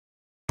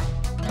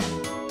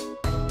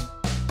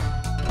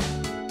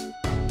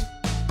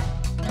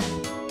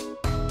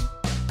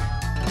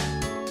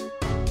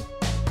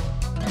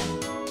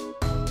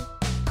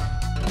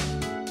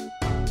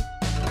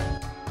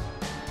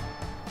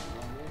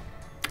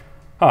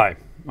Hi,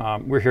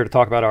 we're here to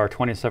talk about our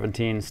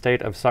 2017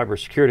 State of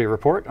Cybersecurity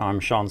Report.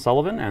 I'm Sean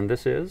Sullivan, and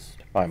this is...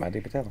 I'm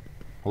Andy Patel.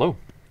 Hello.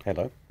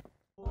 Hello.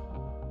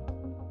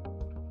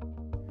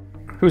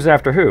 Who's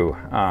after who?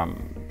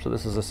 So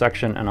this is a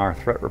section in our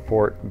threat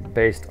report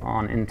based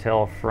on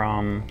intel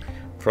from...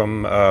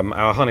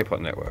 our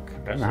honeypot network.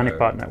 Okay. The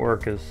honeypot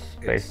network is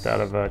based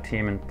out of a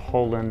team in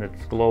Poland.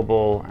 It's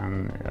global,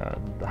 and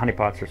the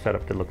honeypots are set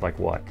up to look like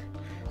what?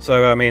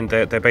 So, I mean,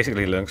 they're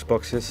basically Linux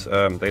boxes.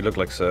 They look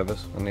like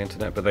servers on the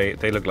internet, but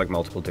they look like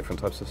multiple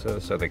different types of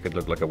servers. So they could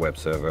look like a web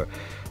server,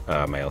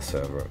 mail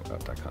server,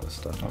 that kind of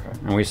stuff. Okay.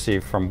 And we see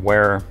from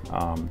where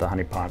the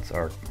honeypots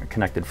are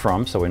connected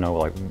from, so we know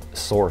like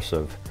source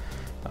of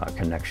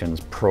connections,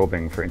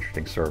 probing for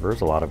interesting servers,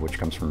 a lot of which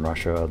comes from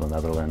Russia, the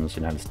Netherlands,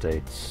 United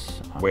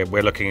States.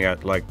 We're looking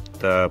at like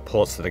the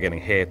ports that are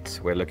getting hit.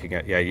 We're looking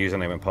at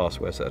username and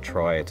passwords that are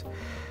tried.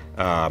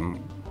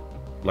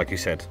 Like you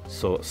said,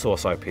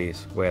 source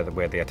IPs, where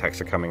the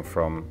attacks are coming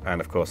from, and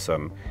of course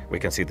we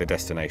can see the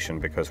destination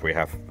because we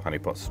have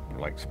honeypots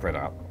like spread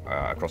out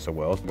across the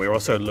world. We're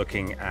also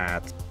looking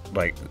at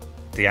like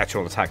the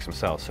actual attacks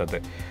themselves, so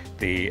that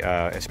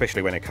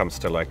especially when it comes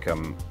to like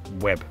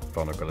web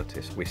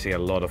vulnerabilities, we see a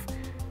lot of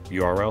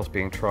URLs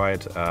being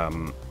tried,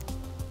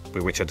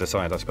 which are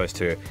designed, I suppose,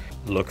 to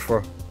look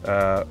for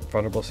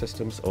vulnerable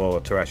systems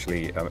or to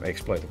actually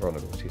exploit the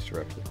vulnerabilities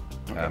directly.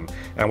 Okay.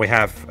 And we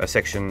have a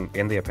section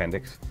in the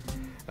appendix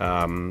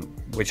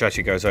which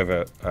actually goes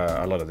over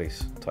a lot of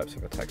these types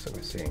of attacks that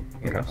we're seeing.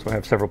 Okay, so we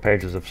have several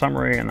pages of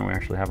summary, and then we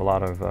actually have a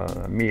lot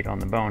of meat on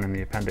the bone in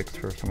the appendix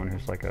for someone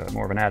who's like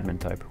more of an admin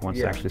type who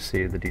wants to actually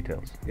see the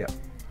details. Yeah.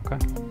 Okay.